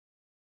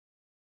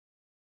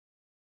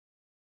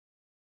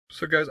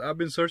So guys, I've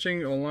been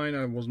searching online.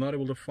 I was not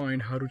able to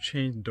find how to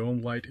change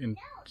dome light in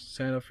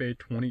Santa Fe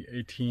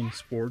 2018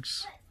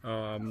 Sports.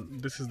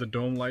 This is the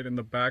dome light in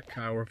the back.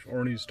 I've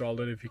already installed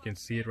it. If you can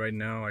see it right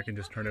now, I can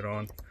just turn it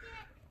on.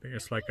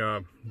 It's like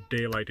a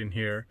daylight in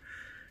here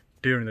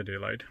during the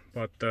daylight.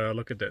 But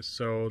look at this.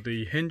 So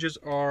the hinges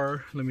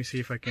are, let me see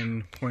if I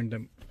can point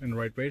them in the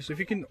right way. So if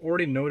you can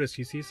already notice,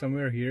 you see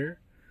somewhere here,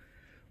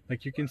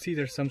 like you can see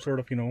there's some sort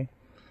of,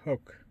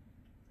 hook.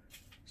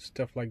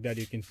 Stuff like that.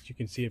 You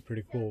can see it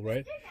pretty cool,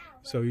 right?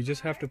 So you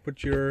just have to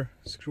put your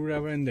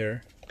screwdriver in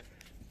there,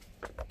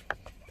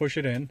 push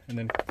it in, and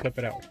then clip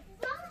it out.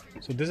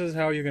 So this is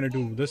how you're gonna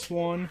do this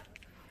one.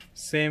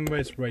 Same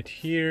way, it's right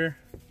here.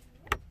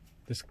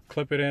 Just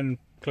clip it in,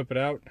 clip it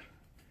out,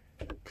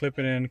 clip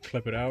it in,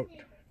 clip it out,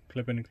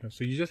 clip it in, clip.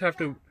 So you just have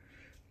to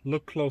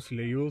look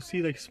closely. You will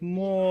see like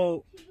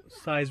small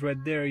size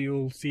right there.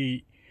 You'll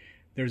see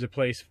there's a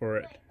place for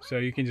it. So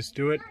you can just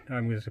do it.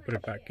 I'm going to put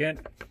it back in.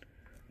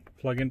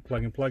 Plug in,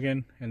 plug in, plug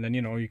in, and then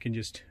you can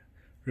just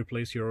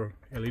replace your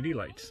LED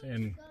lights,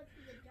 and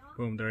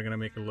boom, they're gonna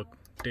make it look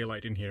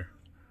daylight in here.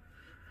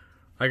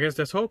 I guess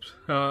that helps.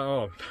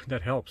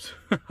 That helps.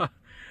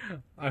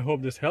 I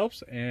hope this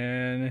helps,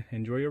 and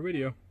enjoy your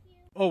video.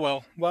 Oh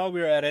well, while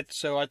we're at it,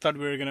 so I thought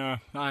we were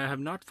gonna. I have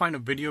not found a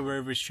video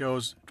where it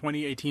shows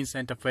 2018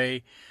 Santa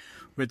Fe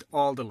with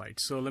all the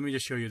lights. So let me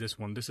just show you this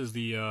one. This is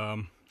the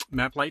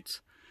map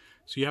lights.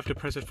 So you have to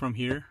press it from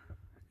here,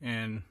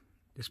 and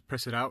just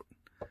press it out.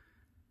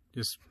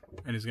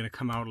 And it's gonna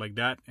come out like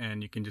that,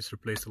 and you can just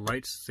replace the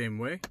lights same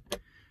way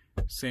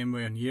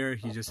on here.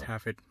 You just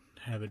have it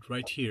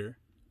right here.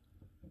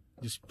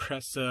 Just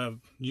press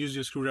use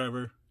your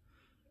screwdriver,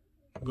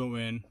 go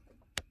in,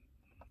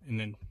 and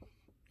then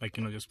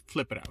just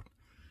flip it out,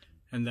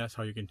 and that's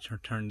how you can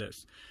turn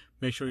this.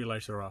 Make sure your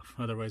lights are off,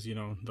 otherwise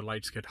the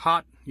lights get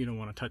hot. You don't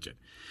want to touch it.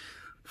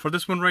 For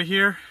this one right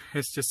here,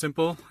 it's just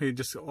simple. It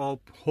just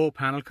whole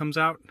panel comes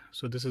out.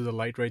 So this is the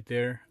light right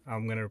there.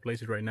 I'm gonna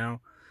replace it right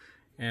now.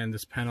 And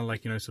this panel,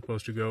 is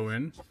supposed to go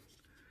in.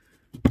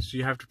 So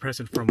you have to press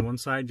it from one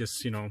side.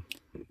 Just, I'm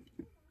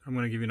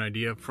going to give you an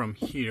idea from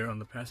here on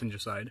the passenger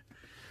side.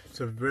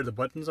 So where the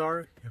buttons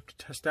are, you have to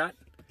test that.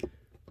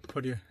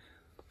 Put your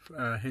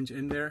hinge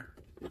in there,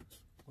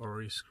 or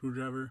your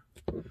screwdriver.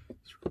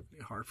 It's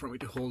really hard for me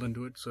to hold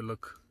into it. So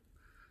look,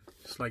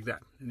 just like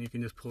that. And you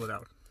can just pull it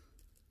out.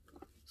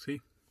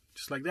 See?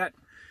 Just like that.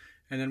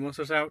 And then once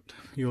it's out,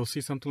 you'll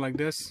see something like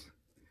this.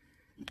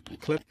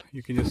 Clip.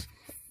 You can just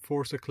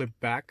force the clip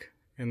back,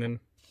 and then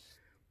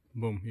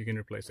boom, you can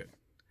replace it.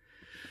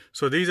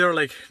 So these are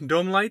like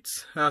dome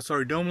lights.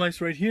 Dome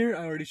lights right here.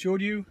 I already showed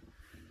you.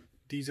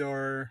 These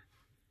are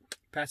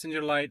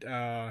passenger light.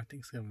 I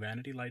think it's a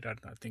vanity light. I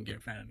think yeah,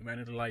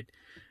 vanity light.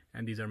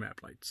 And these are map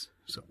lights.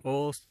 So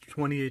all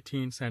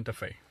 2018 Santa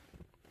Fe.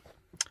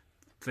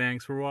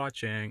 Thanks for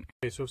watching.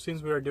 Okay, so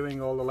since we are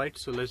doing all the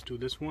lights, so let's do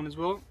this one as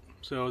well.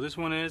 So this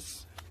one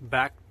is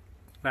back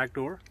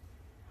door.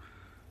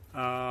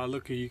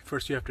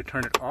 First you have to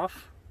turn it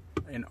off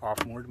in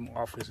off mode.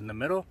 Off is in the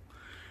middle.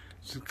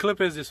 So the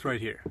clip is just right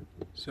here.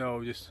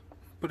 So just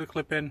put a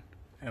clip in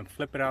and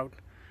flip it out,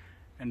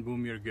 and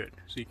boom, you're good.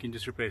 So you can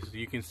just replace it.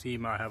 You can see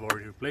I have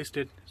already replaced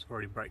it. It's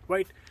already bright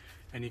white,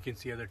 and you can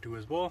see other two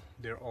as well.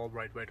 They're all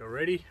bright white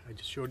already. I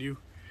just showed you.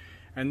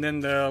 And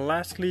then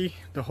lastly,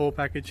 the whole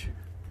package.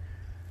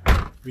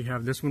 We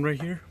have this one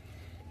right here,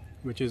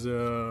 which is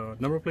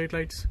number plate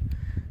lights.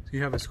 So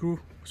you have a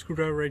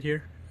screwdriver right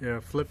here.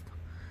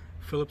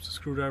 Phillips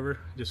screwdriver,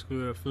 just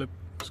flip,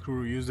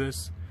 screw, use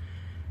this.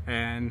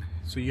 And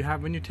so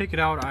when you take it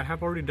out, I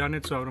have already done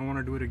it, so I don't want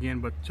to do it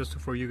again, but just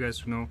for you guys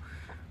to know,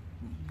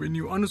 when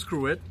you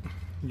unscrew it,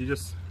 you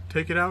just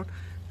take it out,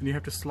 and you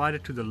have to slide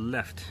it to the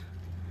left.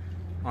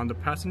 On the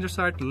passenger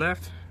side,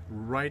 left,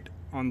 right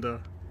on the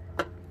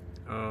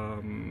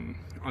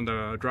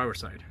driver's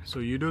side. So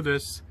you do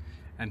this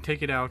and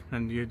take it out,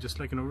 and you just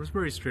it's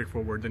very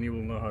straightforward. Then you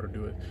will know how to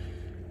do it.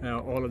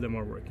 All of them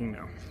are working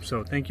now.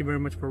 So thank you very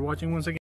much for watching once again.